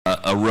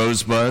a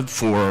rosebud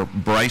for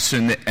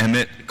Bryson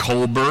Emmett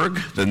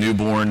Kohlberg, the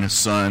newborn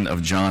son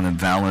of John and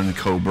Valen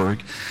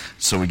Kohlberg.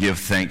 So we give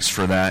thanks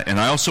for that. And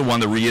I also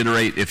want to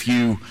reiterate, if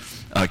you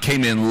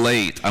came in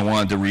late, I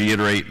wanted to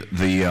reiterate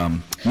the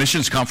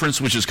missions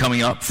conference, which is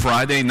coming up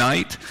Friday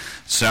night,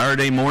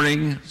 Saturday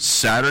morning,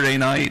 Saturday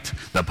night,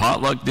 the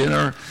potluck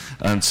dinner,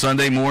 and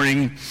Sunday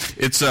morning.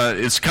 It's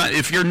kind of,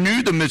 if you're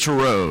new to Mitchell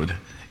Road,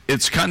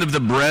 it's kind of the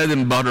bread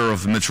and butter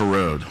of Mitchell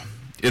Road.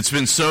 It's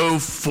been so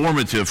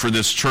formative for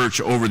this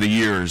church over the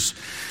years,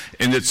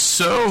 and it's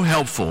so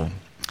helpful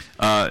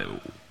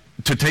to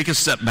take a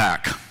step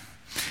back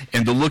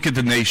and to look at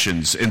the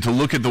nations, and to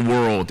look at the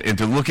world, and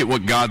to look at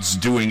what God's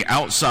doing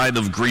outside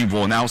of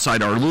Greenville and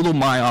outside our little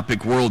myopic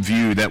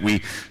worldview that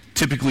we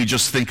typically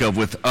just think of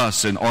with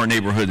us and our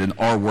neighborhood and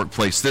our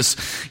workplace.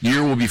 This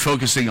year we'll be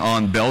focusing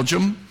on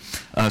Belgium,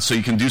 so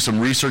you can do some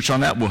research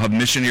on that. We'll have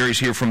missionaries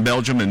here from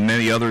Belgium and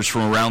many others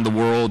from around the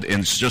world,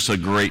 and it's just a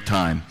great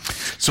time.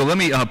 So let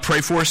me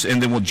pray for us,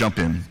 and then we'll jump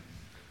in.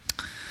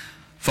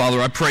 Father,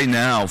 I pray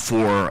now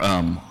for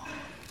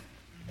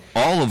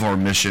all of our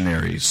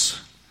missionaries,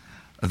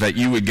 that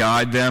you would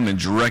guide them and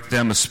direct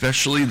them,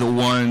 especially the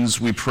ones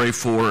we pray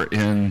for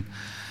in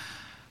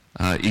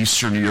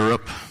Eastern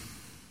Europe,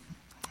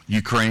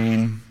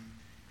 Ukraine,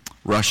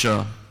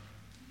 Russia,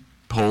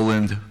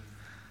 Poland,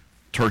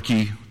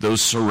 Turkey, those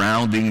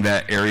surrounding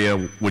that area,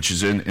 which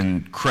is in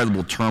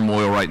incredible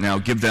turmoil right now.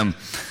 Give them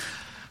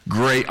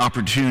great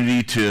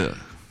opportunity to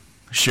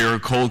share a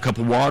cold cup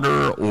of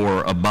water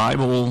or a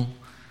Bible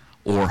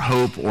or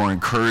hope or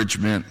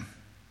encouragement.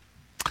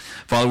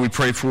 Father, we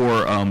pray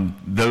for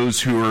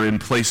those who are in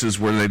places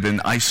where they've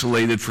been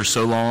isolated for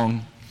so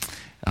long.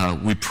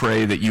 We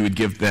pray that you would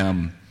give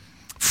them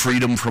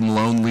freedom from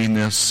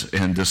loneliness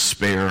and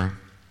despair.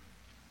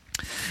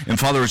 And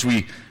Father, as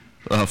we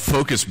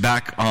focus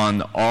back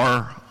on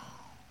our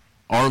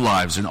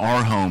lives and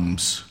our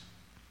homes,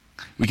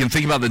 we can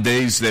think about the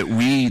days that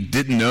we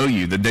didn't know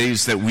you, the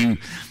days that we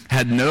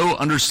had no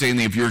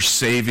understanding of your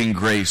saving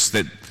grace,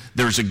 that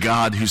there's a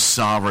God who's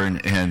sovereign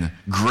and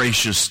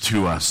gracious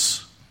to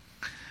us.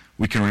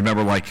 We can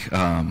remember, like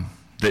the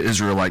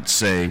Israelites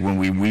say, when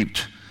we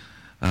wept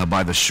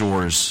by the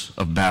shores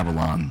of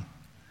Babylon.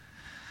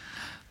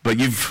 But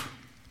you've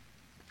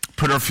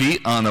put our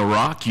feet on a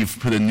rock. You've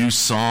put a new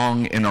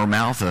song in our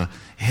mouth, a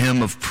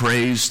hymn of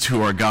praise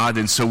to our God.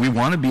 And so we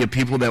want to be a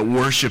people that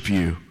worship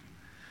you.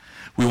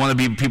 We want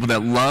to be people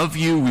that love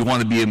you. We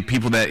want to be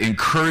people that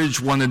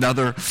encourage one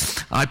another.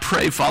 I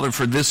pray, Father,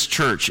 for this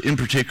church in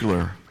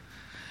particular,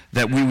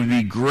 that we would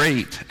be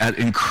great at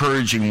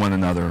encouraging one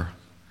another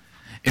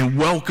and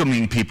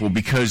welcoming people,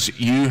 because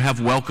you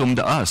have welcomed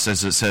us,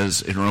 as it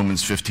says in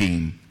Romans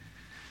 15.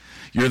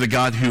 You're the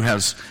God who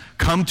has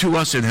come to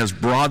us and has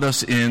brought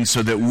us in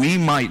so that we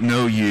might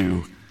know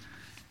you.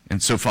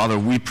 And so, Father,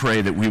 we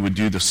pray that we would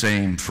do the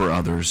same for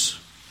others.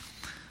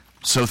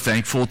 So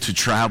thankful to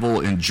travel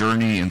and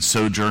journey and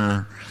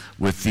sojourn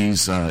with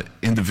these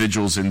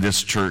individuals in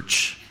this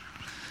church.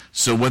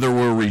 So whether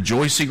we're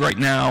rejoicing right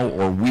now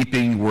or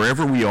weeping,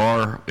 wherever we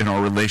are in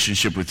our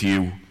relationship with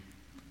you,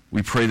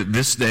 we pray that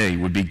this day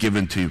would be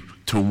given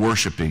to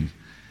worshiping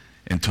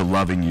and to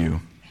loving you.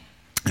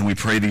 And we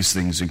pray these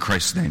things in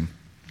Christ's name.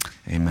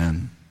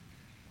 Amen.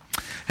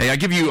 Hey, I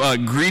give you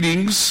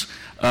greetings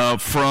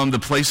from the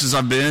places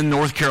I've been.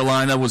 North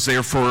Carolina, was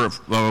there for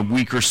a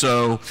week or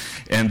so.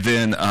 And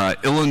then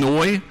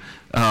Illinois,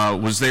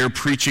 was there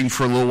preaching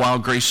for a little while,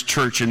 Grace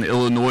Church in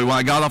Illinois. When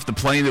I got off the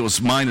plane, it was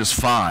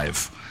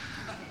 -5.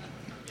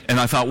 And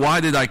I thought,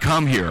 why did I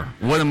come here?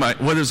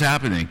 What is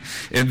happening?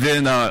 And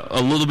then a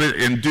little bit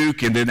in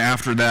Duke, and then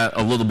after that,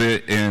 a little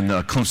bit in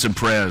Clemson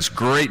Prez.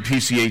 Great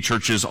PCA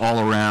churches all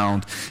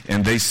around,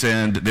 and they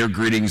send their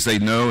greetings. They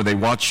know, they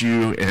watch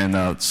you,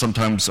 and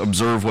sometimes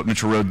observe what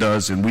Mitchell Road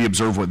does, and we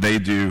observe what they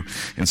do.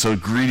 And so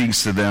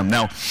greetings to them.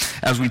 Now,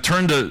 as we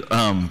turn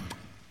to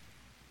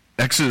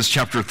Exodus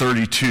chapter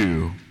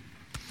 32,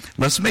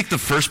 let's make the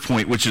first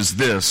point, which is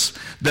this,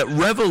 that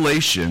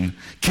Revelation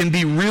can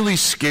be really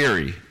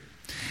scary.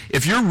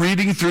 If you're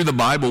reading through the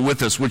Bible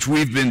with us, which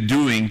we've been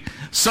doing,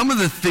 some of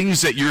the things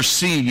that you're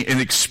seeing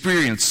and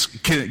experience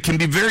can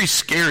be very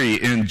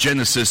scary in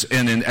Genesis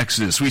and in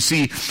Exodus. We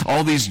see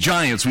all these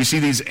giants, we see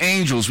these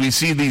angels, we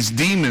see these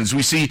demons,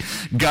 we see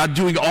God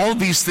doing all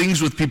these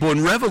things with people,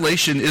 and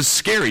Revelation is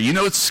scary. You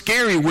know, it's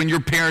scary when your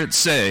parents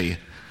say,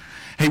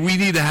 hey, we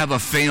need to have a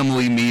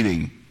family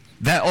meeting.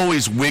 That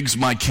always wigs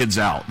my kids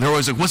out. They're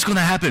always like, what's going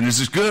to happen? Is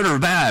this good or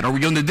bad? Are we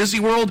going to Disney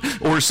World,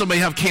 or does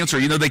somebody have cancer?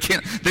 You know, they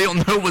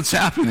don't know what's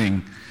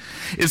happening.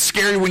 It's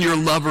scary when your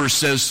lover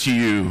says to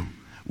you,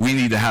 we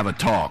need to have a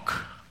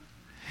talk.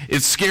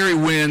 It's scary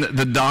when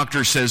the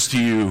doctor says to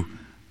you,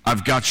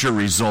 I've got your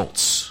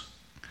results.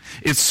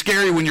 It's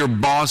scary when your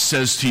boss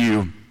says to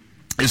you,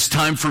 it's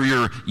time for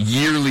your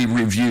yearly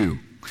review.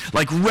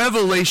 Like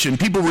revelation,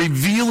 people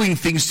revealing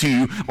things to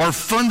you are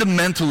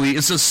fundamentally,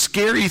 it's a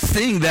scary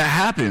thing that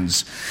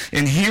happens.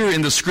 And here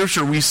in the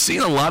scripture, we've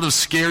seen a lot of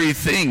scary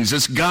things.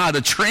 It's God,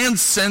 a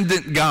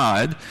transcendent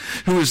God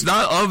who is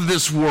not of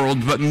this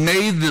world, but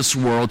made this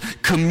world,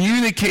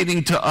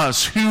 communicating to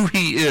us who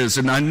he is.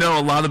 And I know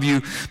a lot of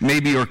you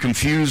maybe are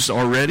confused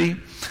already.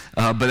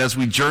 But as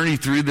we journey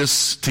through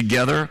this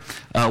together,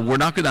 we're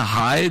not going to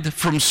hide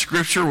from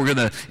Scripture. We're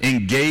going to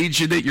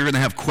engage in it. You're going to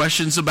have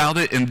questions about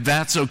it, and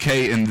that's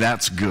okay, and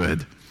that's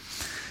good.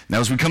 Now,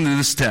 as we come to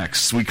this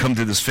text, we come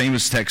to this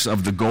famous text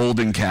of the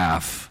golden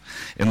calf.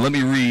 And let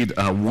me read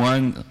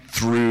 1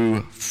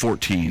 through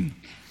 14.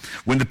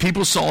 When the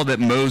people saw that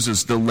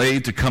Moses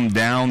delayed to come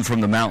down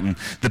from the mountain,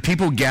 the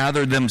people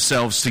gathered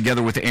themselves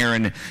together with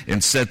Aaron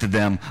and said to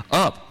them,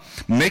 "Up,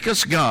 make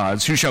us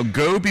gods who shall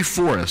go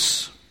before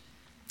us.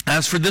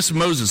 As for this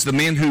Moses, the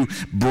man who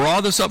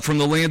brought us up from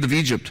the land of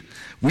Egypt,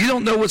 we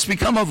don't know what's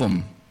become of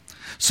him."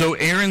 So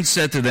Aaron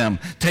said to them,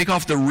 "Take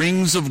off the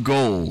rings of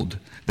gold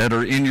that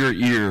are in your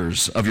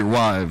ears of your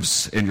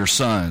wives and your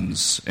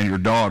sons and your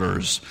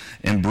daughters,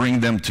 and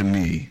bring them to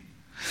me."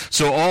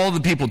 So all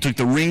the people took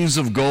the rings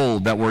of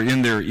gold that were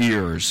in their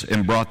ears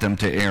and brought them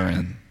to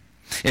Aaron.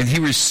 And he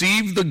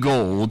received the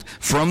gold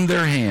from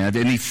their hand,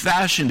 and he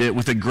fashioned it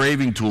with a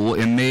graving tool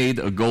and made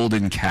a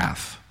golden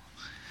calf.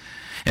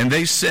 And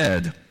they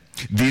said,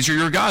 "These are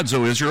your gods,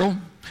 O Israel,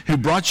 who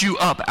brought you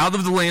up out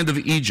of the land of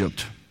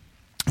Egypt."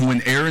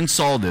 When Aaron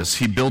saw this,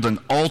 he built an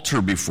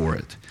altar before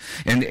it.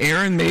 And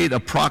Aaron made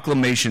a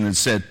proclamation and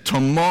said,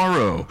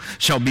 "Tomorrow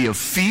shall be a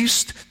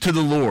feast to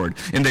the Lord."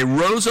 And they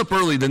rose up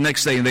early the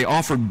next day, and they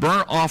offered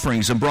burnt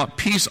offerings and brought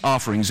peace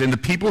offerings. And the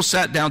people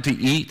sat down to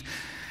eat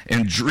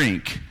and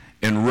drink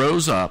and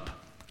rose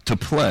up to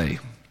play.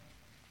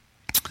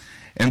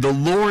 And the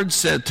Lord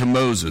said to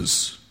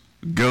Moses,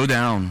 "Go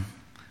down,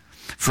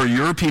 for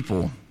your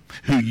people,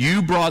 who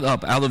you brought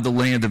up out of the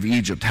land of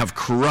Egypt, have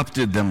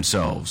corrupted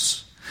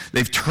themselves.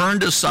 They've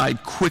turned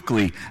aside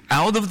quickly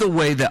out of the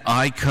way that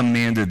I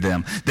commanded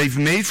them. They've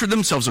made for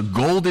themselves a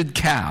golden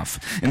calf,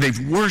 and they've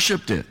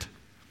worshipped it,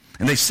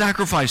 and they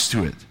sacrificed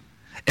to it.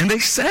 And they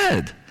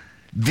said,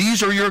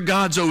 'These are your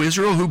gods, O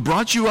Israel, who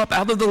brought you up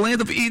out of the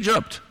land of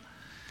Egypt.'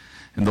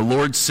 And the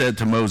Lord said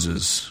to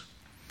Moses,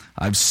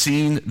 'I've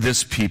seen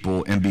this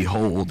people, and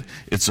behold,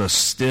 it's a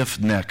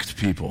stiff-necked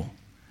people.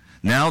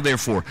 Now,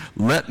 therefore,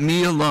 let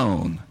me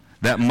alone,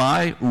 that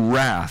my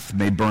wrath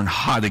may burn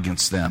hot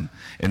against them,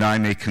 and I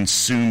may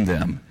consume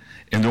them,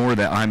 in order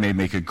that I may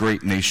make a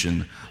great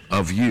nation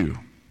of you.'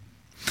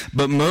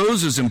 But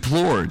Moses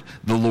implored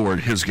the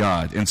Lord his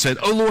God and said,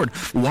 'O Lord,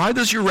 why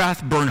does your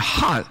wrath burn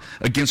hot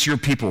against your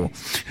people,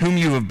 whom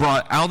you have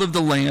brought out of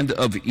the land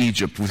of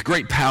Egypt with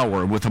great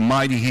power, with a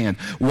mighty hand?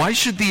 Why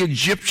should the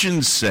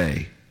Egyptians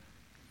say,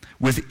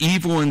 with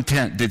evil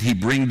intent did he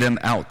bring them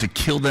out to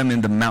kill them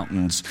in the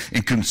mountains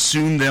and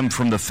consume them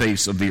from the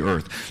face of the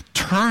earth?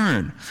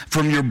 Turn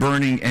from your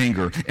burning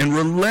anger and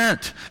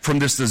relent from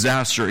this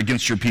disaster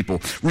against your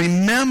people.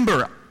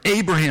 Remember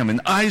Abraham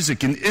and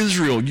Isaac and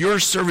Israel, your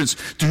servants,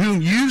 to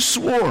whom you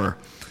swore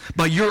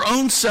by your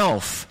own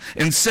self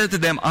and said to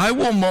them, I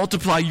will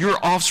multiply your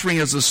offspring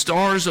as the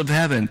stars of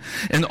heaven,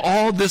 and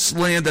all this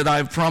land that I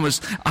have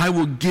promised I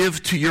will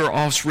give to your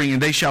offspring, and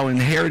they shall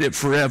inherit it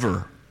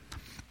forever.'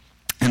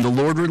 And the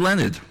Lord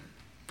relented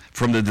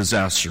from the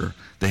disaster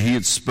that he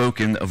had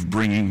spoken of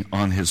bringing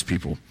on his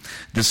people."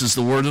 This is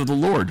the word of the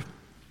Lord.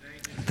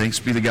 Thanks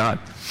be to God.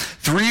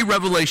 3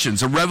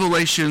 revelations: a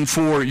revelation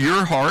for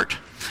your heart,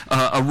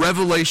 a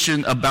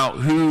revelation about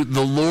who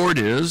the Lord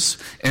is,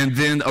 and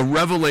then a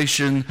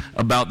revelation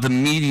about the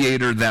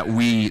mediator that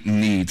we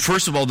need.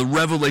 First of all, the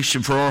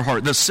revelation for our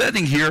heart. The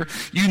setting here,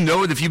 you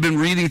know it if you've been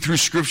reading through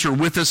Scripture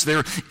with us.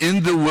 They're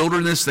in the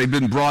wilderness. They've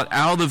been brought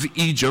out of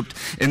Egypt,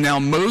 and now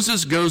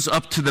Moses goes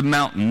up to the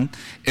mountain,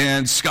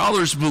 and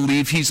scholars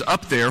believe he's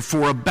up there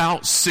for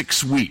about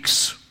 6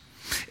 weeks.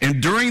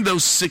 And during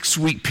those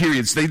 6-week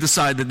periods, they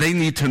decide that they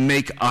need to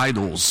make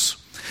idols.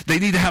 They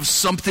need to have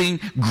something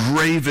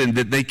graven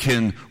that they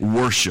can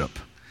worship.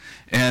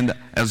 And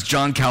as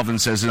John Calvin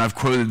says, and I've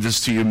quoted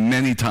this to you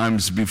many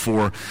times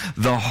before,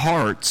 the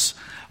hearts,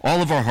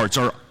 all of our hearts,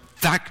 are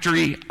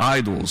factory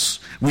idols.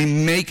 We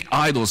make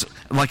idols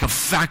like a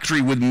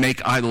factory would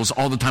make idols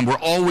all the time. We're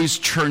always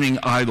churning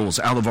idols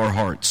out of our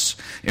hearts,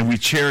 and we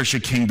cherish a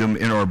kingdom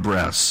in our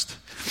breast.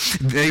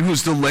 He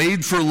was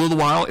delayed for a little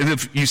while, and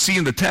if you see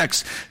in the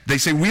text, they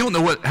say, we don't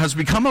know what has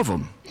become of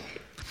him.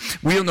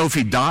 We don't know if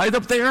he died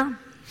up there.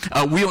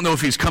 We don't know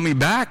if he's coming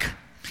back.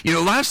 You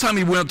know, last time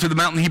he went up to the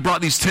mountain, he brought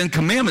these 10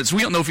 commandments.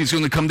 We don't know if he's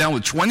going to come down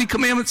with 20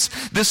 commandments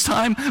this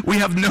time. We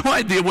have no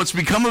idea what's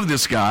become of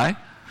this guy.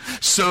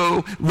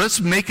 So let's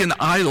make an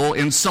idol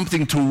and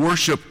something to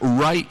worship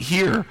right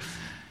here.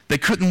 They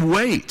couldn't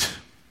wait,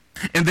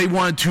 and they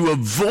wanted to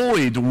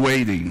avoid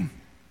waiting.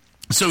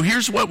 So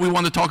here's what we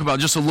want to talk about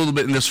just a little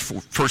bit in this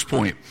first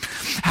point.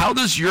 How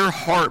does your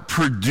heart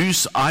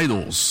produce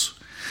idols?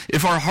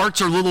 If our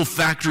hearts are little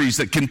factories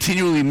that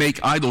continually make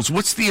idols,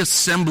 what's the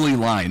assembly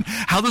line?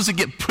 How does it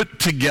get put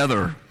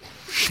together?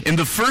 And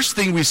the first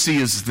thing we see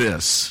is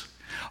this.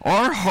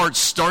 Our hearts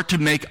start to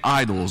make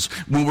idols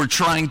when we're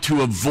trying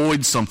to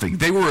avoid something.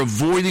 They were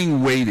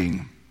avoiding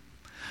waiting.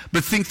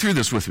 But think through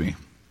this with me.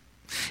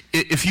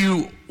 If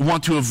you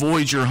want to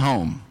avoid your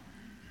home,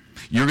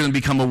 you're going to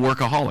become a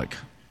workaholic.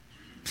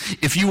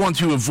 If you want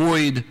to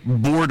avoid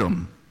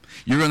boredom,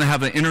 you're going to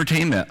have an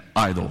entertainment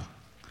idol.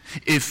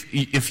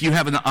 If you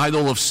have an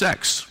idol of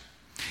sex,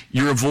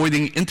 you're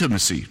avoiding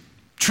intimacy,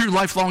 true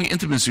lifelong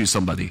intimacy with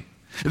somebody.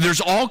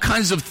 There's all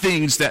kinds of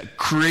things that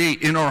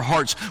create in our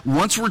hearts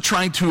once we're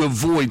trying to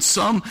avoid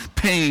some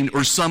pain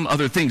or some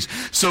other things.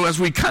 So as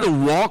we kind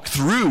of walk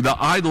through the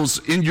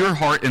idols in your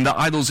heart and the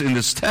idols in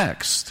this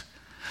text,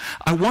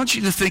 I want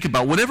you to think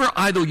about whatever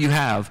idol you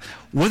have,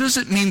 what does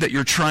it mean that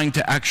you're trying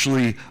to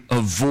actually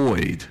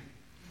avoid?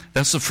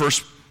 That's the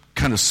first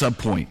kind of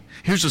subpoint.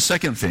 Here's the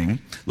second thing.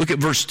 Look at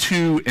verse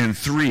 2 and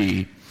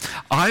 3.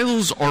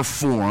 Idols are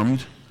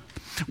formed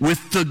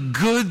with the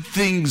good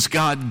things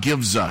God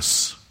gives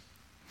us.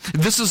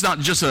 This is not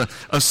just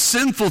a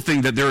sinful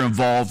thing that they're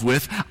involved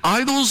with.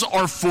 Idols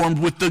are formed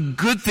with the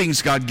good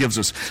things God gives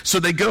us.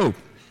 So they go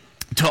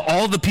to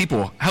all the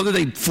people. How do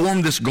they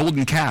form this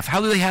golden calf?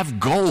 How do they have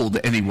gold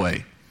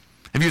anyway?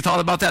 Have you thought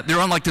about that? They're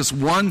on like this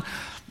one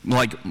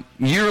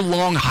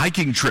year-long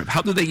hiking trip.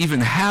 How do they even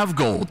have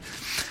gold?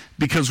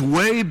 Because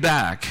way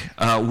back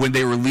when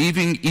they were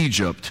leaving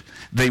Egypt,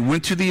 they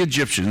went to the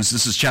Egyptians,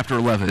 this is chapter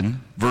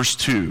 11, verse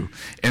 2,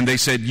 and they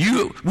said,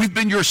 we've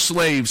been your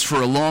slaves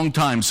for a long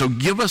time, so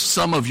give us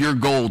some of your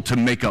gold to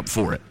make up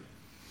for it.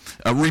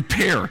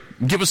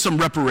 Give us some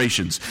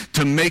reparations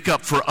to make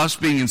up for us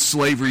being in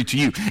slavery to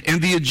you. And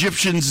the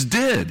Egyptians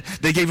did.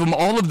 They gave them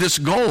all of this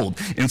gold.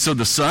 And so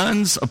the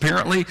sons,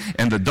 apparently,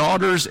 and the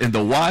daughters and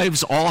the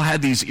wives all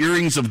had these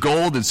earrings of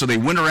gold. And so they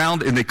went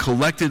around and they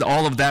collected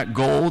all of that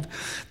gold.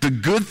 The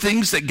good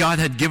things that God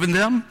had given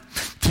them,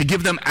 to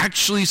give them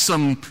actually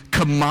some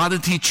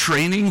commodity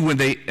training when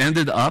they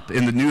ended up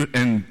in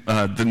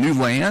the new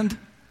land.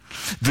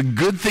 The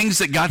good things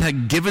that God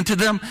had given to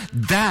them,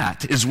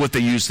 that is what they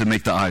used to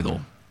make the idol.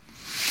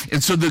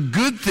 And so the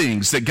good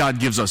things that God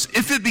gives us,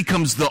 if it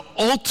becomes the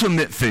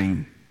ultimate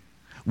thing,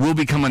 will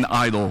become an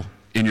idol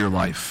in your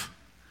life.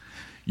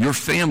 Your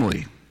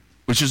family,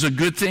 which is a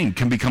good thing,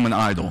 can become an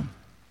idol.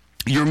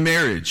 Your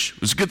marriage,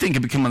 which is a good thing,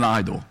 can become an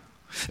idol.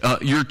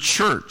 Your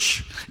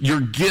church,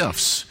 your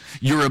gifts,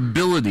 your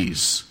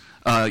abilities,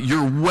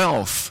 your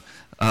wealth,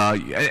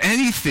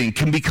 anything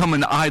can become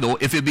an idol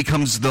if it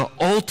becomes the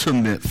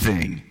ultimate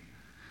thing.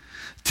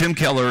 Tim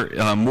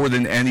Keller, more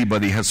than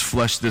anybody, has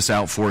fleshed this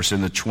out for us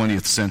in the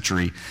 20th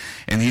century.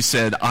 And he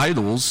said,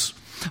 idols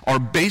are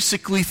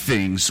basically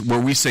things where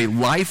we say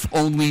life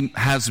only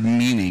has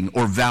meaning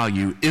or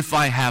value if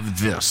I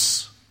have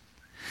this.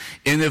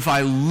 And if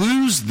I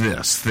lose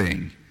this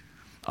thing,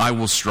 I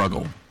will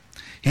struggle.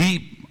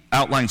 He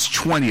outlines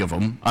 20 of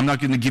them. I'm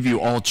not going to give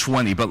you all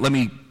 20, but let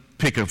me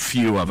pick a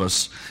few of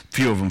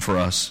them for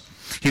us.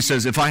 He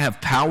says, if I have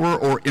power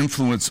or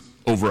influence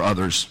over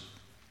others,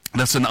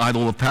 that's an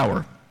idol of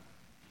power.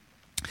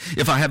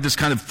 If I have this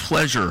kind of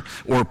pleasure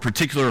or a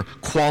particular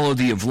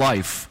quality of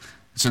life,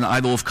 it's an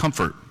idol of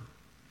comfort.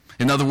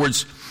 In other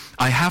words,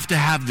 I have to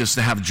have this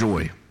to have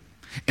joy.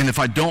 And if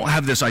I don't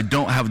have this, I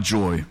don't have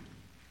joy.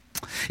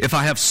 If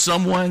I have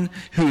someone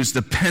who is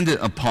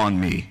dependent upon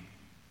me,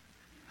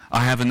 I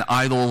have an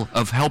idol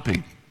of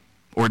helping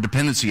or a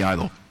dependency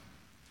idol.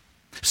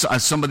 So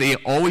somebody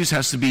always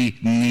has to be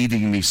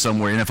needing me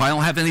somewhere. And if I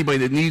don't have anybody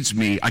that needs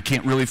me, I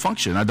can't really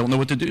function. I don't know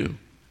what to do.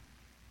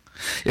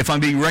 If I'm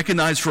being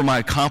recognized for my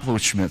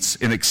accomplishments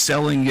and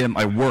excelling in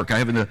my work, I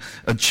have an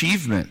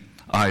achievement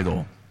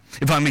idol.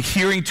 If I'm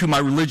adhering to my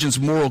religion's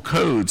moral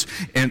codes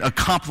and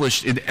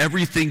accomplished in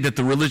everything that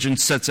the religion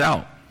sets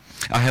out,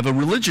 I have a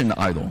religion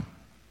idol.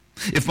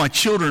 If my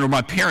children or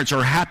my parents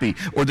are happy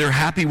or they're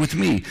happy with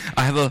me,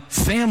 I have a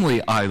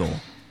family idol.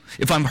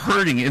 If I'm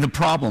hurting in a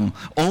problem,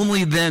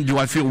 only then do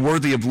I feel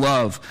worthy of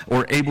love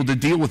or able to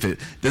deal with it.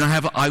 Then I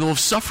have an idol of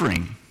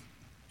suffering.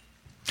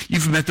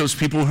 You've met those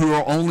people who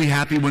are only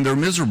happy when they're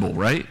miserable,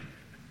 right?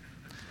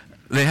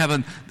 They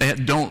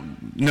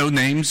don't know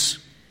names.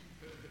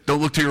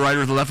 Don't look to your right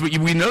or the left, but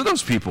we know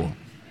those people.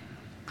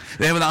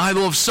 They have an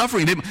idol of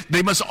suffering.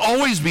 They must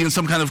always be in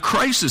some kind of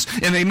crisis,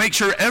 and they make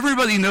sure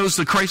everybody knows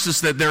the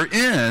crisis that they're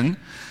in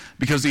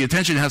because the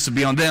attention has to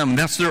be on them.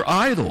 That's their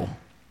idol.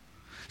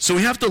 So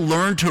we have to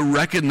learn to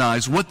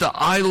recognize what the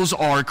idols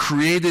are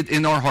created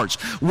in our hearts.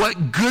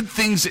 What good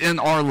things in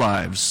our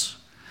lives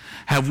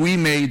have we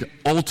made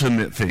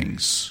ultimate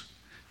things?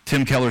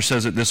 Tim Keller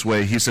says it this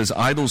way. He says,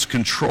 idols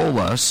control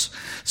us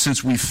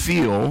since we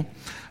feel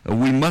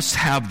we must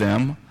have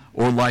them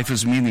or life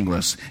is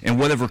meaningless. And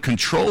whatever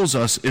controls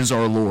us is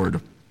our Lord.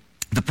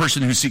 The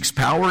person who seeks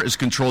power is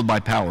controlled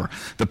by power.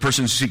 The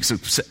person who seeks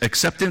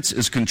acceptance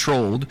is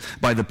controlled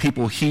by the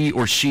people he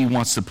or she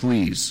wants to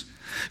please.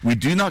 We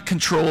do not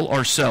control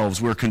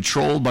ourselves. We're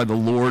controlled by the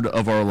Lord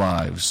of our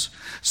lives.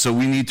 So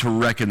we need to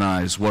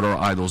recognize what our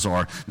idols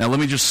are. Now let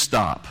me just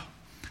stop.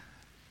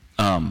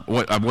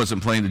 I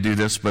wasn't planning to do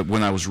this, but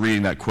when I was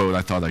reading that quote,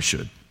 I thought I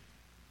should.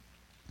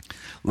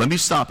 Let me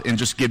stop and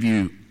just give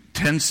you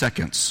 10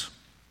 seconds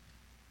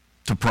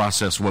to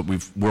process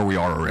where we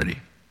are already.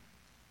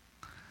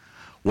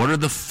 What are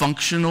the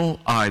functional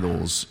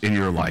idols in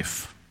your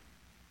life?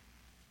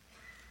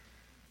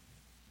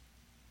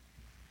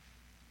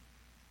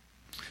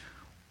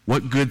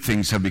 What good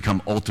things have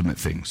become ultimate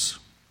things?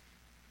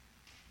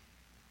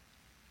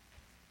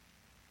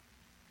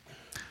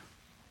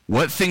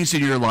 What things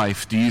in your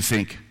life do you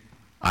think,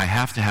 I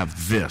have to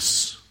have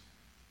this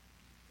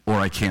or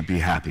I can't be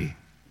happy?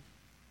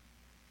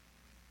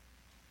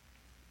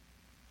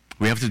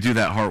 We have to do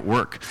that hard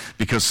work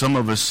because some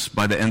of us,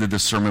 by the end of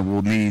this sermon,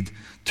 will need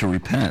to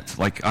repent,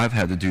 like I've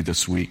had to do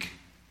this week.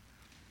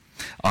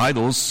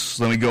 Idols,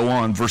 let me go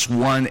on, verse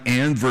 1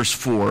 and verse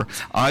 4.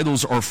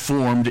 Idols are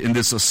formed in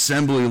this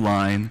assembly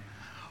line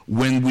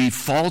when we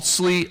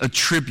falsely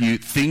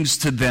attribute things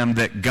to them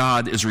that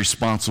God is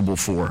responsible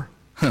for.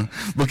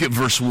 Look at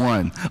verse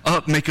 1.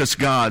 Up, make us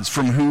gods,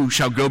 from who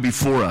shall go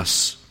before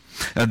us.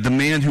 The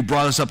man who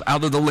brought us up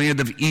out of the land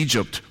of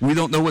Egypt. We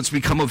don't know what's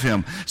become of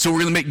him. So we're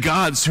going to make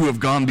gods who have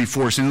gone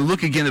before us. And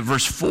look again at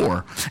verse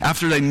 4.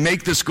 After they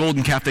make this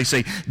golden calf, they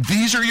say,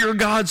 these are your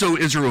gods, O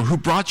Israel, who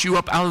brought you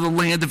up out of the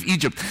land of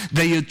Egypt.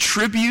 They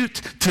attribute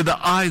to the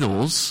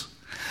idols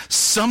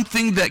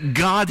something that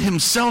God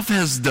himself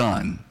has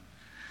done.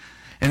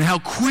 And how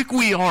quick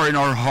we are in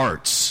our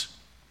hearts,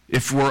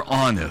 if we're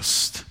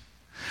honest,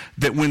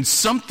 that when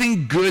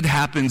something good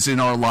happens in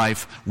our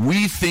life,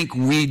 we think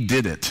we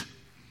did it.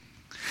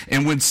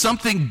 And when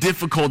something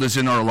difficult is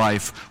in our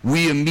life,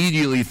 we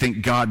immediately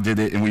think God did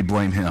it and we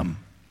blame him.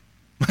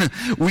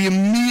 We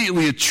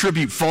immediately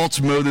attribute false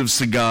motives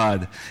to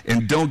God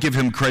and don't give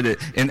him credit.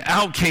 And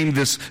out came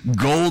this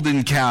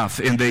golden calf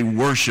and they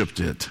worshiped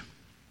it.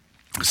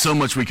 So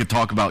much we could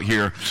talk about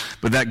here,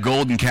 but that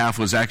golden calf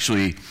was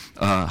actually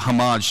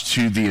homage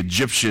to the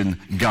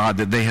Egyptian god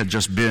that they had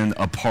just been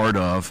a part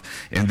of.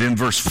 And then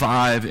verse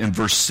 5 and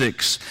verse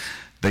 6,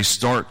 they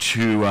start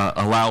to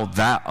allow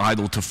that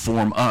idol to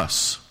form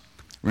us.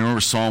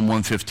 Remember Psalm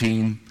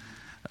 115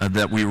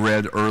 that we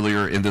read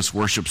earlier in this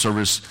worship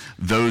service?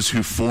 Those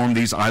who form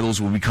these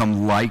idols will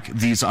become like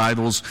these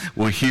idols.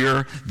 Well,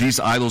 here, these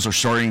idols are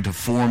starting to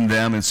form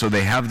them, and so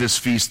they have this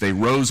feast. They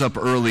rose up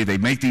early. They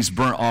make these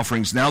burnt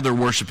offerings. Now they're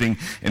worshiping,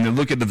 and then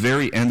look at the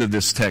very end of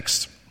this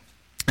text.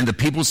 And the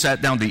people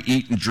sat down to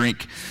eat and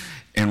drink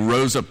and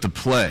rose up to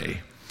play.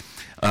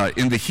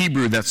 In the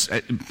Hebrew, that's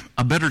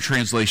a better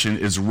translation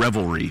is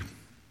revelry,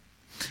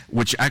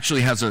 which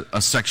actually has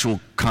a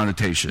sexual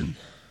connotation,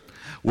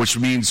 which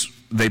means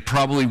they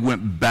probably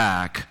went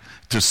back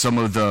to some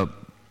of the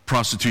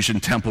prostitution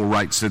temple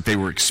rites that they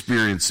were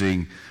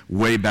experiencing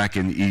way back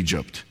in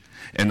Egypt.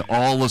 And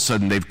all of a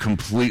sudden, they've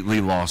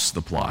completely lost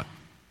the plot.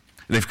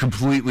 They've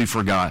completely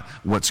forgot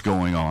what's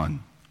going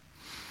on.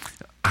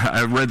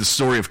 I read the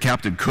story of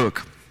Captain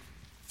Cook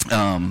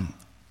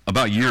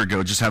about a year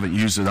ago, just haven't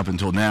used it up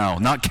until now.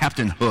 Not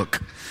Captain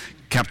Hook,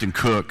 Captain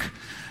Cook,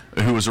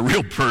 who was a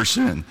real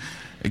person.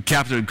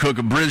 Captain Cook,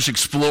 a British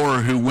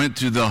explorer who went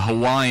to the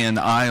Hawaiian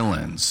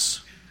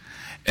Islands.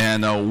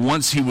 And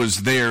once he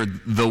was there,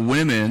 the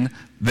women,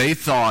 they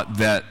thought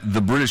that the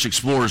British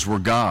explorers were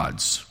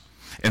gods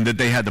and that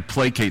they had to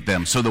placate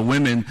them. So the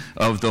women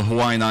of the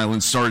Hawaiian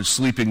Islands started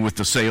sleeping with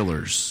the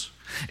sailors.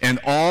 And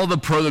all the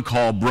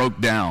protocol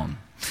broke down.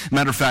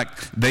 Matter of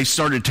fact, they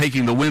started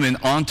taking the women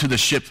onto the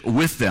ship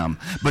with them.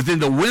 But then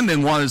the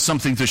women wanted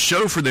something to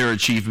show for their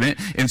achievement,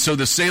 and so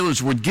the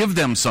sailors would give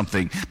them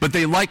something. But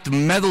they liked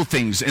metal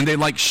things, and they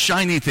liked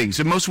shiny things.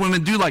 And most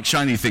women do like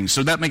shiny things,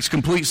 so that makes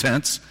complete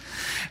sense.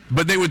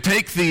 But they would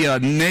take the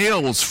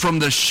nails from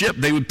the ship.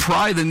 They would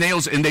pry the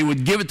nails, and they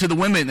would give it to the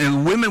women,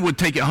 and women would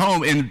take it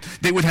home, and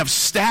they would have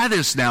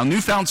status now,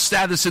 newfound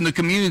status in the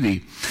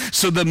community.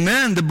 So the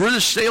men, the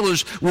British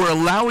sailors, were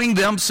allowing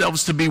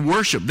themselves to be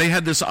worshipped. They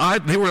had this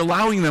they were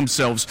allowing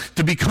themselves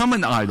to become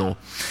an idol.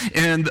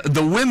 And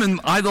the women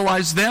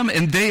idolized them,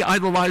 and they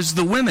idolized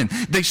the women.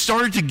 They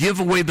started to give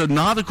away the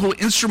nautical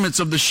instruments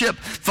of the ship.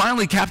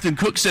 Finally, Captain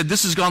Cook said,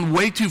 this has gone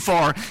way too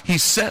far. He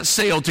set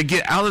sail to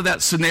get out of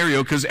that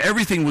scenario because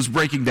everything was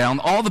breaking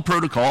down, all the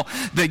protocol.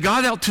 They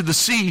got out to the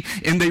sea,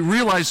 and they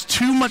realized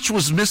too much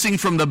was missing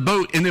from the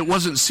boat, and it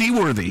wasn't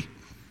seaworthy.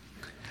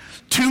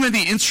 Too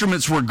many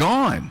instruments were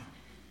gone.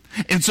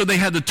 And so they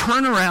had to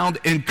turn around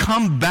and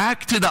come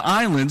back to the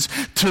islands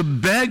to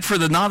beg for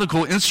the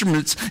nautical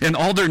instruments and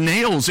all their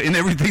nails and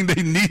everything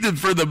they needed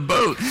for the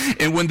boat.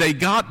 And when they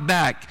got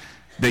back,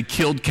 they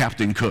killed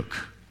Captain Cook.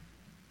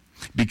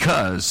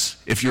 Because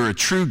if you're a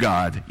true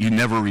God, you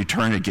never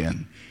return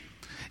again.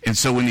 And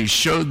so when he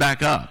showed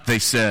back up, they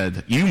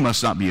said, you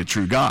must not be a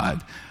true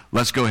God.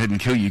 Let's go ahead and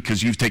kill you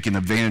because you've taken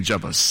advantage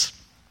of us.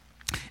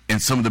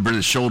 And some of the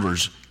British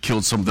soldiers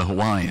killed some of the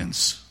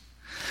Hawaiians.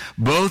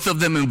 Both of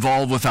them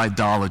involved with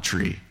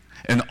idolatry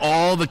and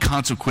all the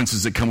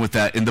consequences that come with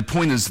that. And the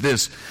point is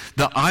this,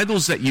 the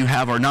idols that you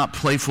have are not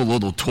playful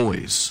little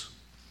toys.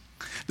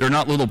 They're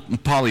not little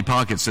Polly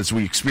Pockets as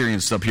we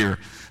experienced up here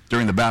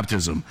during the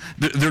baptism.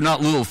 They're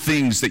not little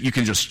things that you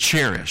can just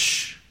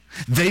cherish.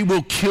 They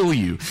will kill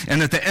you.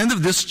 And at the end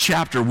of this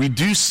chapter, we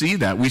do see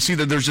that. We see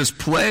that there's this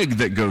plague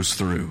that goes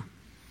through.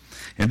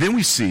 And then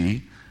we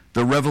see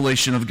the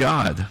revelation of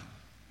God.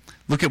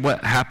 Look at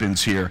what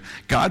happens here.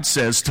 God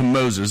says to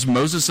Moses,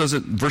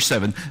 verse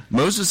 7,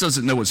 Moses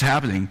doesn't know what's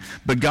happening,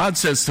 but God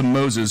says to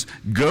Moses,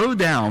 go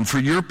down, for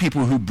your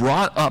people who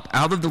brought up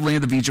out of the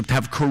land of Egypt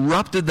have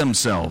corrupted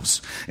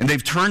themselves, and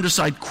they've turned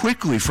aside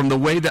quickly from the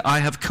way that I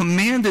have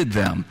commanded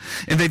them.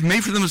 And they've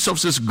made for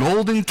themselves this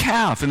golden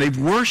calf, and they've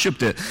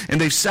worshipped it,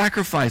 and they've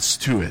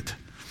sacrificed to it.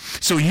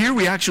 So here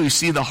we actually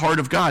see the heart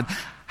of God,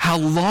 how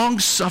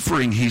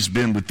long-suffering he's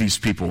been with these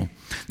people.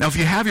 Now, if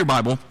you have your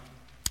Bible,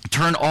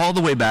 turn all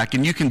the way back,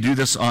 and you can do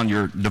this on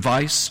your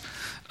device.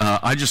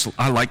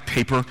 I like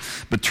paper,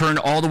 but turn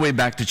all the way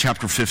back to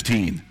chapter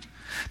 15.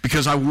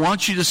 Because I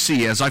want you to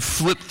see, as I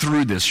flip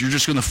through this, you're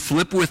just going to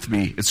flip with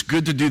me. It's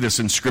good to do this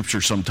in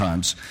Scripture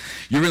sometimes.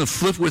 You're going to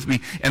flip with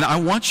me, and I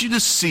want you to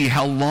see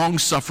how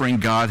long-suffering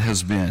God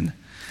has been.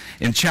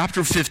 In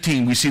chapter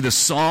 15, we see the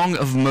song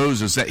of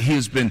Moses, that he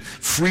has been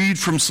freed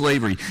from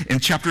slavery. In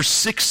chapter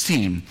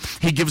 16,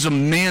 he gives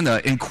them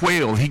manna and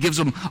quail. He gives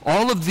them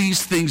all of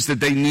these things that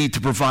they need to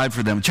provide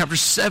for them. Chapter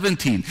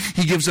 17,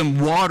 he gives them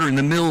water in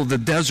the middle of the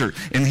desert,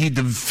 and he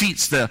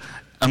defeats the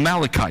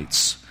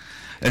Amalekites.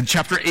 In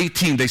chapter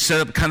 18, they set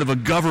up kind of a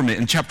government.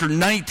 In chapter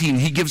 19,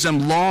 he gives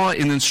them law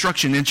and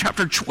instruction. In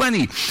chapter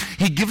 20,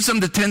 he gives them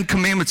the 10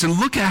 Commandments. And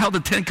look at how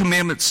the 10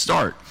 Commandments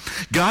start.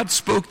 God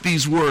spoke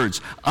these words,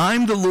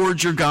 I'm the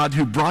Lord your God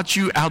who brought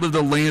you out of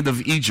the land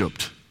of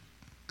Egypt.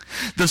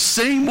 The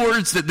same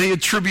words that they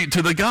attribute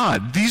to the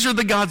God. These are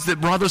the gods that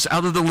brought us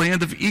out of the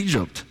land of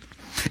Egypt.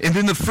 And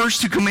then the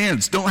first 2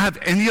 commands, don't have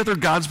any other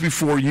gods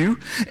before you,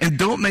 and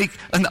don't make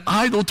an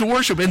idol to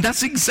worship. And that's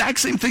the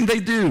exact same thing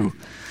they do.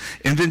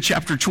 And then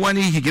chapter 20,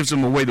 he gives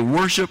them a way to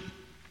worship.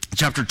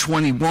 Chapter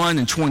 21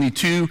 and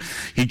 22,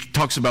 he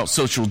talks about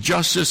social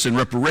justice and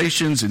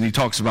reparations, and he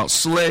talks about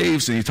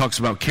slaves, and he talks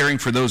about caring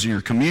for those in your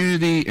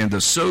community and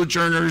the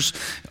sojourners.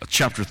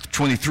 Chapter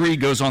 23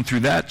 goes on through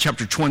that.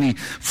 Chapter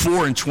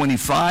 24 and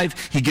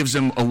 25, he gives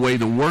them a way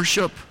to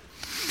worship.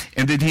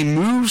 And then he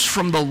moves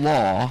from the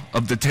law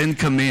of the 10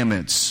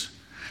 Commandments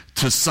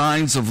to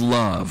signs of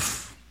love.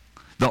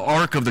 The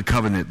Ark of the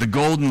Covenant, the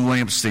golden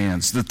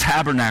lampstands, the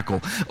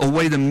tabernacle, a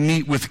way to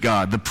meet with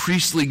God, the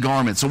priestly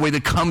garments, a way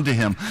to come to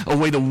him, a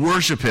way to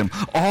worship him.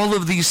 All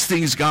of these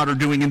things God are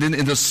doing. And then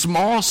in the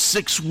small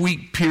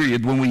 6-week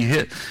period when we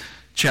hit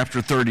chapter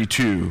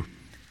 32,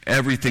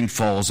 everything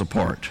falls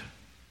apart.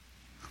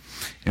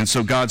 And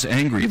so God's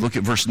angry. Look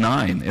at verse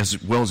 9,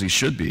 as well as he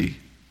should be.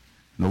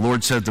 And the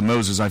Lord said to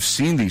Moses, I've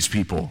seen these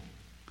people.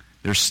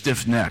 They're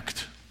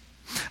stiff-necked.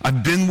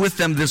 I've been with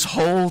them this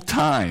whole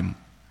time.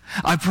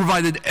 I've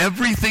provided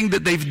everything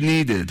that they've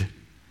needed.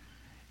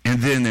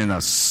 And then in a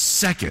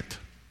second,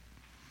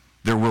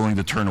 they're willing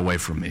to turn away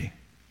from me.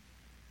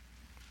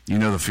 You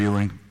know the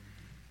feeling?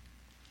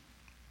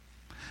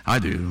 I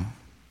do.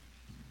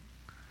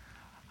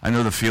 I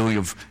know the feeling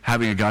of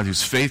having a God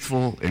who's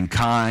faithful and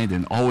kind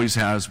and always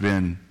has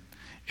been.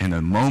 In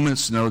a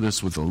moment's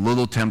notice, with a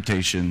little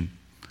temptation,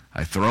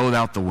 I throw it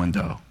out the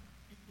window.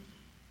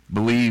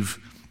 Believe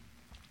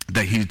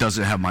that he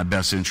doesn't have my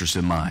best interest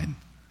in mind.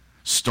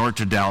 Start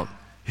to doubt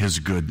his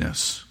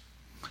goodness.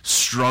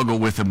 Struggle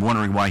with him,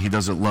 wondering why he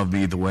doesn't love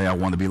me the way I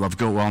want to be loved.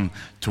 Go on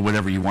to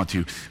whatever you want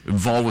to.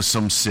 Involved with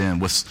some sin,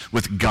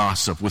 with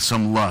gossip, with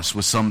some lust,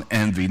 with some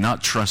envy,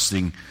 not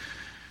trusting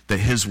that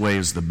his way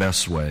is the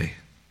best way.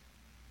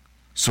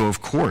 So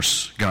of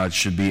course God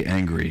should be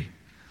angry.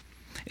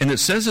 And it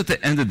says at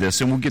the end of this,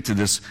 and we'll get to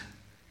this,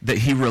 that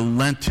he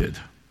relented.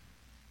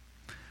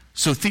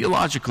 So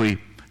theologically,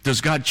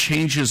 does God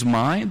change his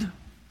mind?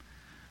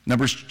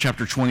 Numbers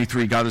chapter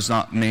 23, God is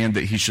not man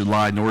that he should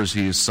lie, nor is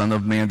he a son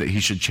of man that he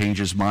should change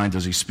his mind.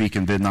 Does he speak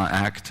and did not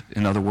act,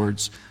 in other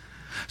words?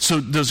 So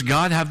does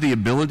God have the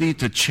ability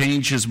to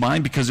change his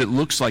mind? Because it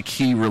looks like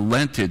he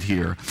relented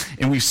here.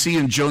 And we see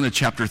in Jonah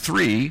chapter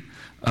 3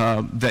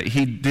 that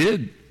he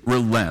did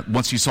relent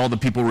once he saw the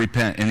people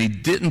repent, and he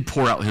didn't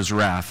pour out his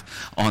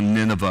wrath on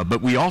Nineveh.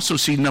 But we also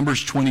see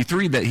Numbers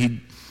 23 that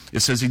it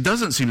says he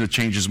doesn't seem to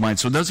change his mind.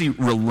 So does he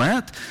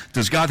relent?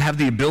 Does God have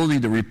the ability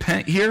to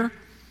repent here?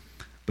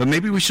 But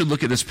maybe we should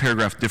look at this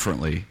paragraph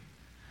differently.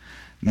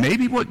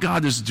 Maybe what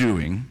God is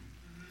doing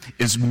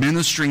is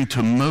ministering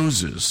to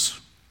Moses.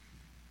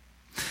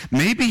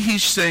 Maybe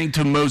he's saying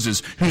to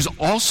Moses, who's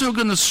also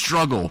going to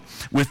struggle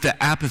with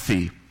the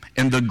apathy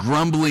and the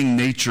grumbling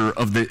nature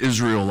of the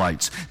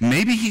Israelites.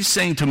 Maybe he's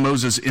saying to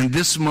Moses in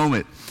this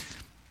moment,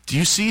 do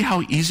you see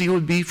how easy it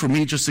would be for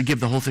me just to give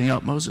the whole thing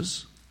up,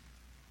 Moses?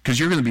 Because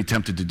you're going to be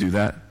tempted to do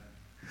that.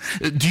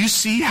 Do you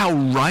see how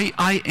right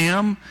I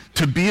am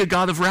to be a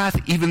God of wrath,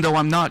 even though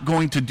I'm not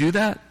going to do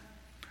that?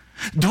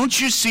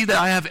 Don't you see that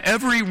I have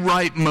every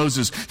right,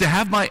 Moses, to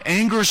have my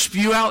anger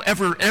spew out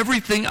over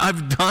everything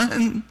I've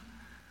done?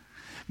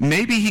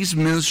 Maybe he's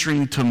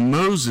ministering to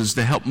Moses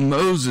to help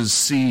Moses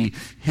see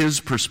his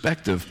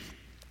perspective.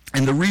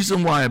 And the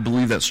reason why I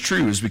believe that's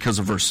true is because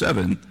of verse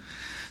 7.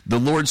 The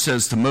Lord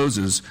says to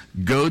Moses,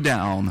 go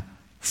down,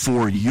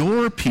 for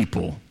your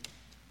people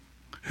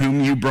whom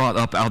you brought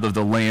up out of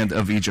the land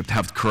of Egypt,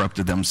 have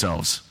corrupted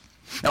themselves.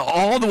 Now,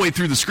 all the way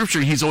through the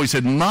scripture, he's always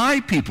said,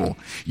 my people,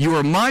 you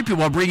are my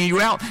people, I'm bringing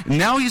you out. And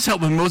now he's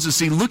helping Moses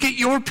see, look at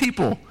your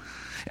people.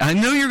 And I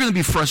know you're going to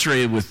be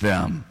frustrated with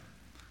them.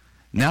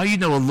 Now you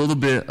know a little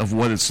bit of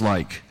what it's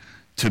like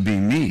to be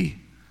me,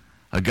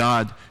 a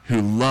God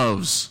who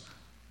loves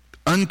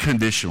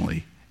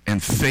unconditionally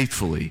and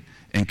faithfully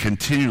and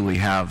continually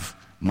have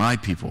my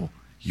people,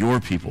 your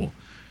people,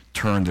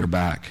 turn their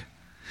back.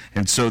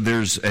 And so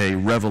there's a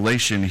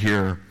revelation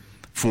here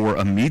for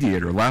a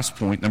mediator. Last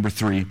point, number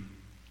 3,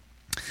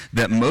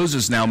 that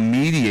Moses now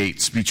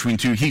mediates between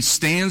two. He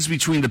stands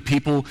between the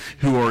people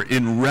who are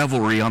in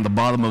revelry on the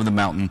bottom of the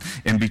mountain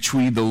and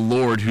between the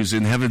Lord who's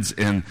in heavens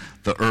and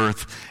the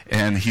earth.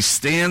 And he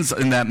stands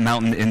in that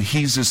mountain, and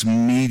he's this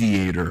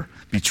mediator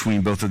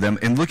between both of them.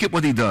 And look at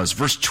what he does.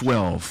 Verse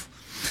 12.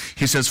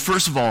 He says,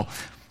 first of all,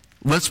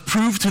 let's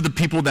prove to the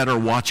people that are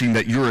watching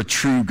that you're a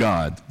true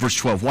God. Verse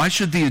 12, why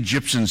should the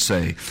Egyptians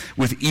say,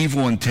 with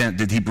evil intent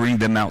did he bring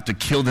them out to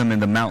kill them in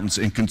the mountains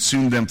and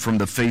consume them from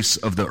the face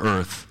of the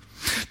earth?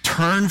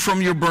 Turn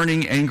from your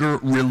burning anger,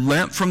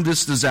 relent from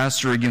this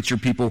disaster against your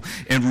people,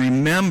 and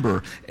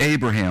remember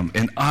Abraham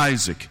and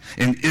Isaac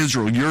and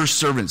Israel, your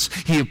servants.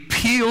 He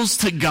appeals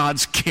to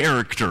God's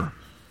character.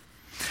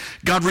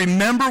 God,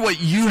 remember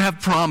what you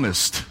have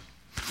promised.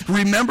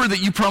 Remember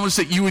that you promised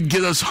that you would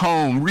get us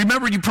home.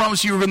 Remember you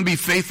promised you were going to be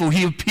faithful.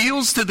 He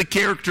appeals to the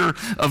character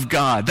of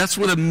God. That's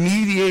what a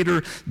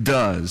mediator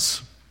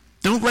does.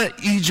 Don't let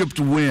Egypt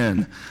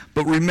win,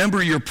 but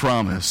remember your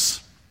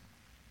promise.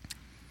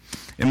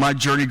 In my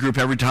journey group,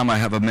 every time I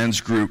have a men's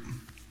group,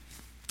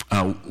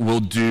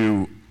 we'll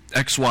do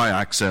XY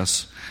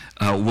axis.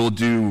 We'll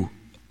do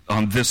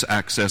on this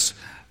axis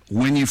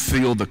when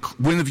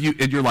have you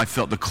in your life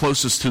felt the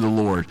closest to the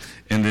Lord,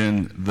 and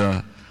then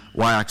the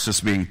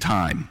y-axis being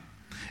time.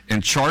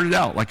 And chart it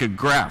out like a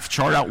graph.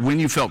 Chart out when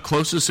you felt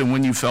closest and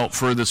when you felt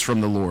furthest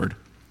from the Lord.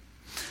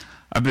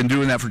 I've been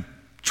doing that for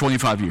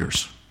 25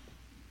 years.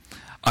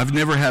 I've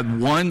never had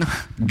one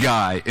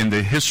guy in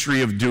the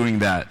history of doing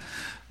that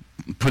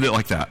put it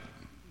like that.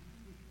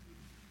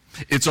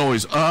 It's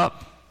always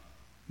up,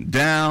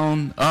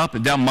 down, up,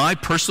 and down. My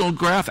personal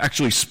graph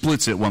actually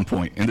splits at one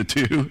point into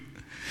two,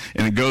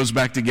 and it goes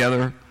back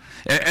together.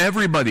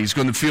 Everybody's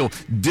going to feel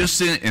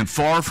distant and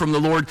far from the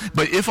Lord.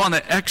 But if on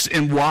the X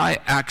and Y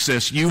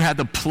axis you had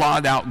to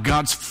plot out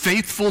God's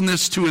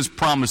faithfulness to his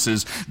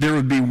promises, there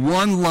would be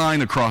one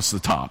line across the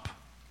top.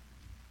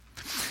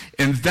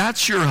 And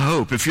that's your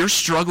hope. If you're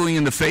struggling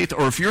in the faith,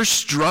 or if you're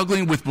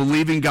struggling with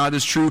believing God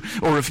is true,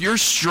 or if you're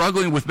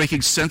struggling with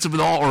making sense of it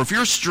all, or if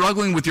you're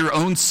struggling with your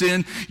own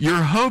sin, your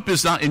hope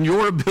is not in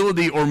your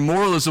ability or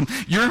moralism.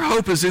 Your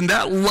hope is in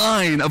that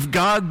line of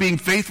God being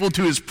faithful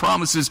to his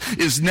promises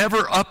is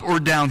never up or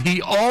down.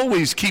 He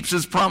always keeps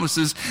his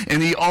promises,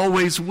 and he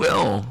always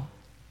will.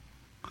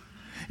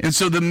 And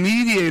so the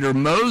mediator,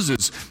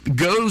 Moses,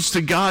 goes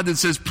to God and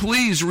says,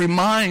 please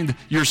remind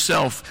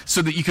yourself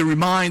so that you can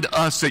remind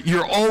us that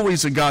you're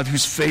always a God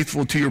who's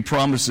faithful to your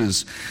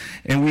promises.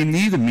 And we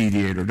need a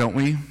mediator, don't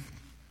we?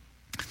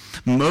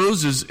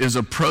 Moses is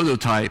a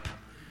prototype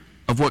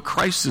of what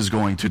Christ is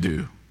going to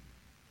do.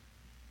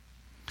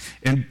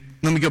 And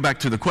let me go back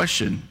to the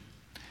question.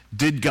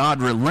 Did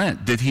God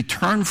relent? Did he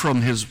turn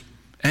from his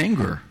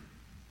anger?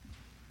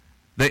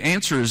 The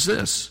answer is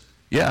this: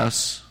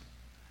 yes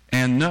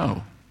and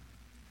no.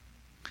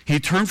 He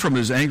turned from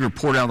his anger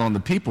poured out on the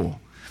people.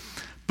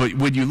 But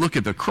when you look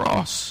at the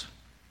cross,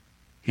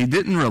 he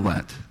didn't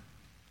relent.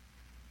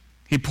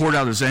 He poured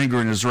out his anger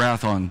and his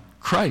wrath on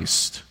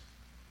Christ.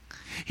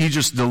 He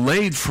just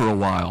delayed for a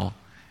while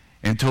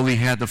until he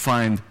had to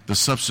find the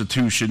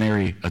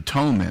substitutionary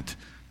atonement,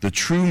 the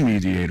true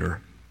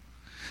mediator.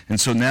 And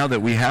so now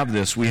that we have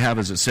this, we have,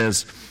 as it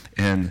says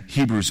in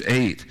Hebrews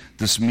 8,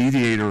 this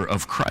mediator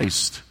of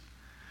Christ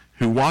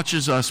who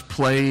watches us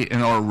play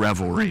in our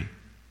revelry,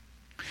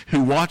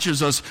 who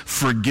watches us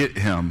forget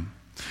him,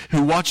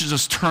 who watches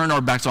us turn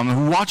our backs on him,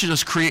 who watches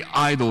us create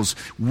idols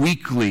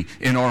weekly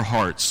in our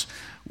hearts.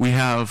 We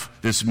have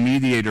this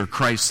mediator,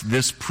 Christ,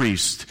 this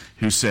priest,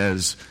 who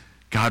says,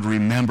 God,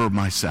 remember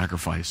my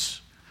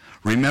sacrifice.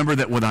 Remember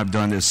that what I've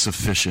done is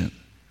sufficient.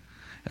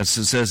 As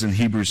it says in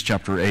Hebrews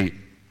chapter 8.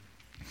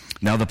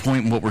 Now the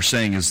point in what we're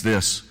saying is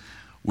this: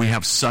 we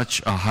have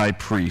such a high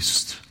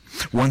priest,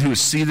 one who is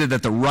seated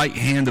at the right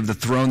hand of the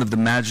throne of the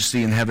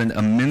majesty in heaven,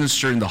 a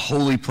minister in the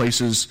holy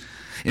places,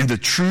 in the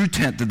true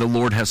tent that the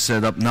Lord has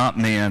set up, not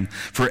man.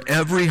 For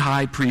every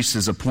high priest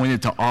is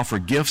appointed to offer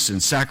gifts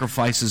and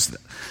sacrifices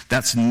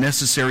that's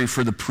necessary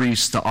for the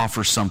priest to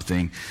offer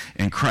something.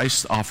 And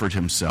Christ offered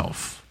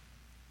himself.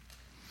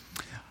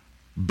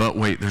 But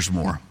wait, there's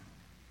more.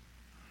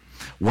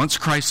 Once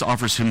Christ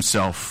offers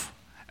himself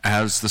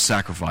as the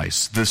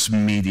sacrifice, this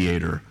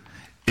mediator,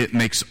 it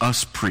makes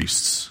us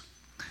priests.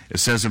 It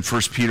says in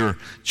 1 Peter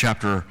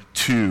chapter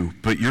 2,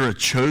 but you're a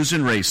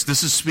chosen race.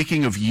 This is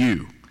speaking of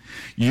you.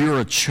 You're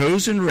a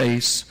chosen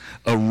race,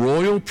 a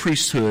royal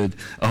priesthood,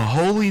 a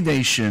holy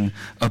nation,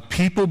 a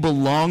people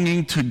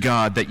belonging to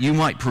God, that you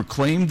might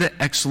proclaim the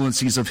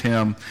excellencies of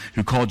him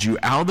who called you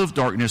out of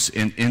darkness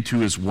and into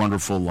his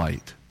wonderful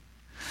light.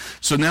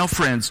 So now,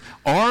 friends,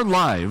 our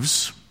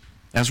lives,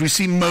 as we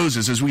see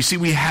Moses, as we see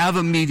we have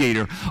a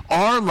mediator,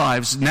 our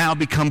lives now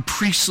become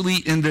priestly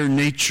in their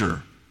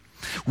nature.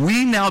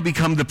 We now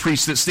become the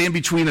priests that stand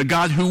between a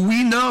God who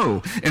we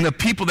know and the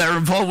people that are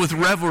involved with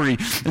revelry,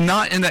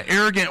 not in an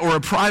arrogant or a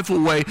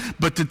prideful way,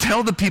 but to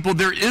tell the people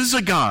there is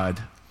a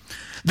God.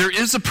 There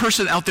is a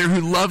person out there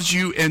who loves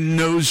you and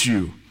knows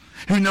you,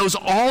 who knows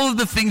all of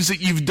the things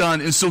that you've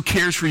done and still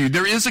cares for you.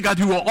 There is a God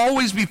who will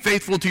always be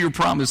faithful to your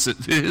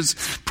promises, his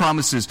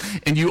promises,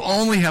 and you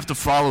only have to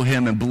follow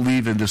him and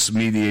believe in this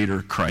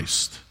mediator,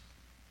 Christ.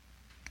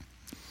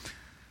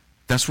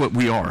 That's what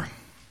we are.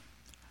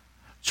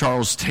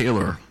 Charles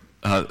Taylor,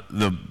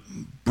 the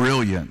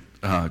brilliant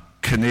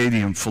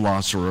Canadian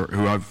philosopher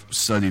who I've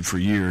studied for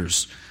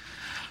years,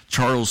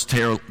 Charles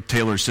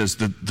Taylor says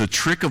the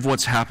trick of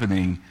what's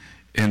happening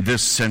in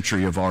this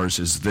century of ours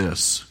is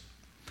this.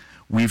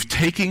 We've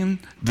taken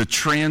the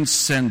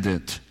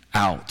transcendent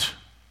out,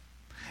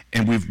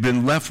 and we've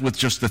been left with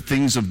just the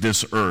things of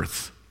this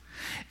earth.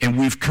 And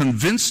we've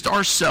convinced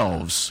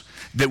ourselves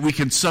that we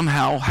can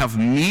somehow have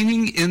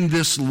meaning in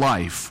this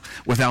life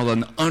without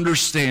an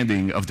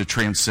understanding of the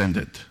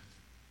transcendent.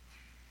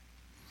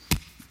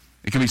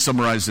 It can be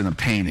summarized in a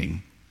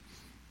painting.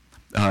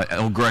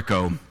 El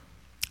Greco,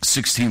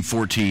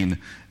 1614,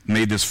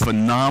 made this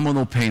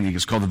phenomenal painting.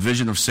 It's called The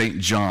Vision of St.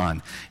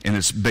 John, and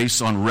it's based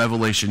on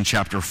Revelation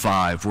chapter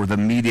 5, where the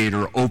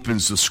mediator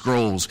opens the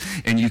scrolls,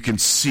 and you can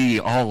see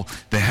all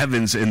the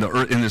heavens in the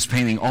earth, in this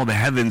painting, all the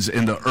heavens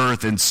in the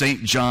earth, and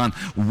St. John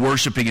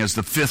worshiping as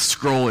the fifth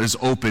scroll is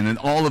open, and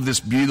all of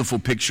this beautiful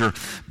picture.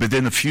 But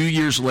then a few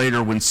years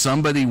later, when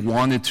somebody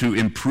wanted to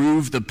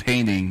improve the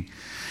painting,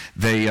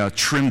 they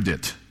trimmed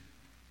it.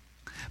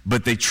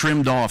 But they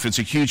trimmed off, it's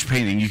a huge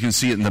painting, you can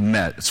see it in the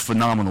Met, it's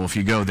phenomenal if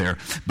you go there,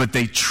 but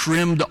they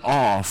trimmed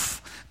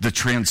off the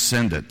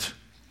transcendent.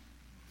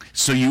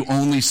 So you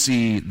only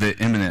see the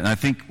immanent. And I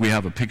think we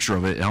have a picture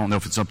of it, I don't know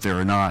if it's up there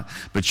or not,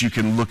 but you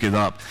can look it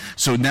up.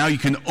 So now you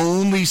can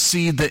only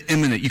see the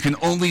immanent, you can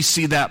only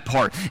see that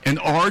part. And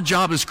our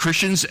job as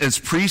Christians, as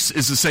priests,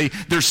 is to say,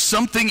 there's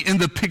something in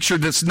the picture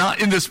that's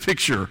not in this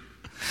picture.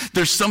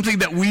 There's something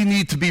that we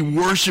need to be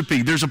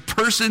worshiping. There's a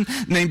person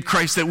named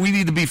Christ that we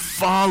need to be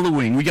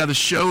following. We got to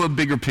show a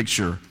bigger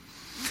picture.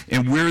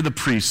 And we're the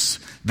priests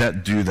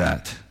that do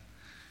that.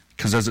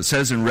 Because as it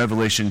says in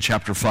Revelation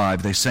chapter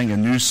 5, they sang a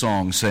new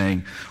song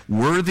saying,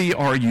 "Worthy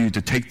are you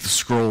to take the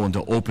scroll and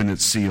to open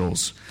its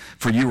seals.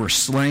 For you were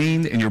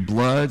slain, and your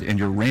blood and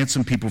your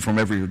ransomed people from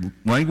every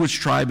language,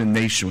 tribe, and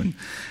nation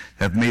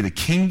have made a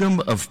kingdom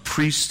of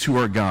priests to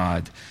our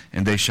God,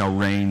 and they shall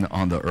reign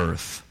on the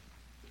earth."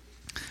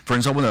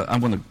 Friends, I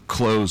want to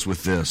close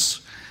with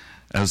this.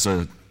 As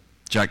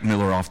Jack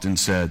Miller often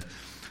said,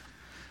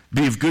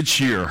 be of good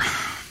cheer.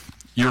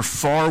 You're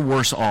far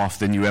worse off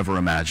than you ever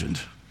imagined.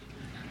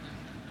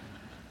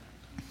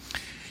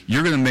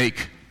 You're going to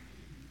make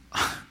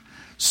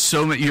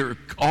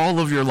all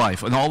of your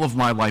life, and all of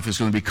my life is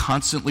going to be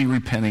constantly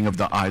repenting of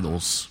the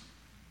idols.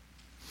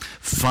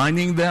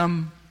 Finding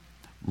them,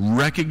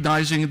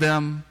 recognizing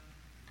them,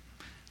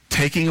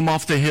 taking them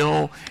off the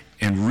hill,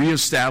 and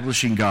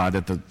reestablishing God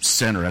at the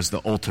center as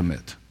the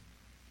ultimate.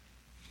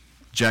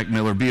 Jack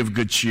Miller, be of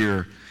good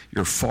cheer.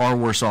 You're far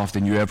worse off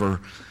than you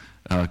ever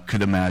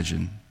could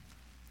imagine.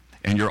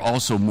 And you're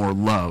also more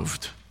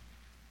loved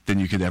than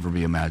you could ever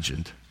be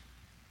imagined.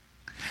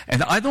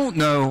 And I don't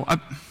know, I've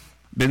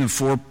been in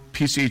 4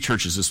 PCA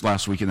churches this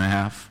last week and a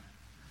half.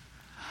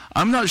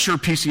 I'm not sure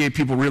PCA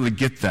people really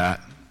get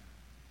that,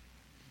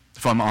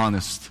 if I'm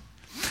honest.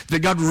 That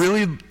God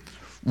really,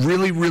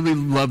 really, really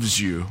loves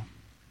you.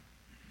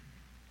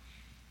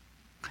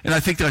 And I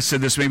think I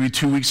said this maybe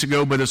 2 weeks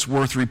ago, but it's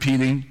worth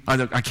repeating. I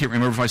can't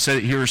remember if I said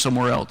it here or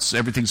somewhere else.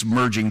 Everything's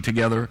merging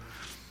together.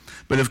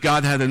 But if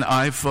God had an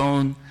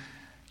iPhone,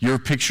 your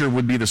picture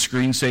would be the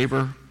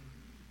screensaver.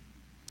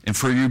 And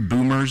for you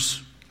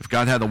boomers, if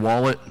God had a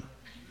wallet,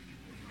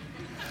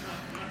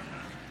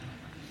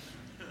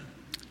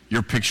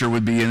 your picture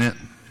would be in it.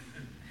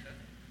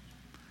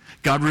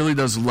 God really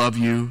does love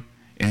you,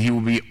 and he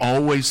will be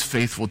always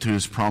faithful to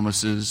his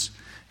promises.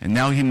 And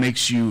now he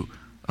makes you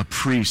a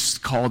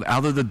priest called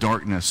out of the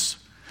darkness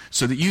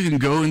so that you can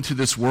go into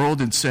this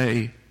world and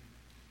say,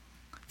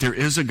 there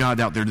is a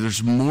God out there.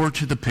 There's more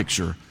to the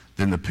picture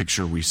than the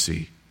picture we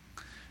see.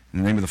 In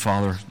the name of the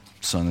Father,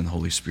 Son, and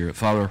Holy Spirit.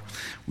 Father,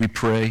 we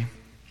pray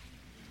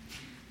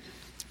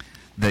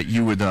that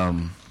you would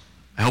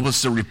help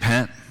us to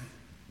repent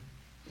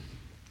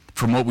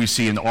from what we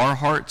see in our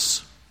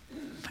hearts.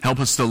 Help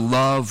us to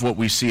love what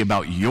we see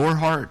about your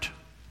heart.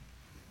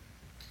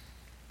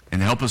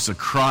 And help us to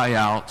cry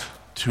out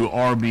to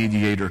our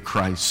mediator,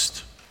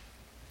 Christ,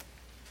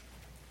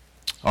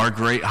 our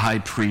great high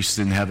priest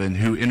in heaven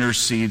who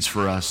intercedes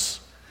for us.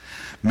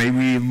 May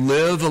we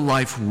live a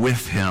life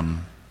with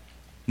him,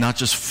 not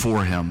just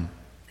for him.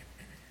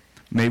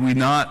 May we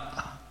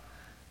not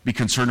be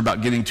concerned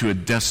about getting to a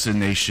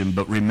destination,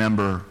 but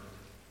remember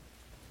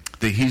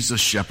that he's the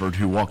shepherd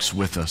who walks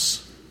with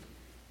us.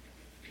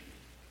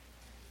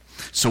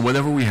 So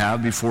whatever we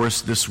have before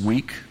us this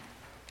week,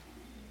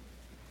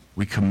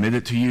 we commit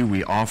it to you,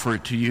 we offer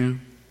it to you.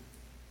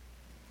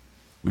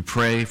 We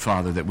pray,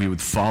 Father, that we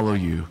would follow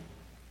you,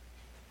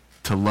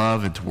 to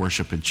love and to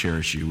worship and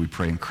cherish you. We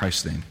pray in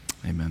Christ's name.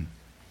 Amen.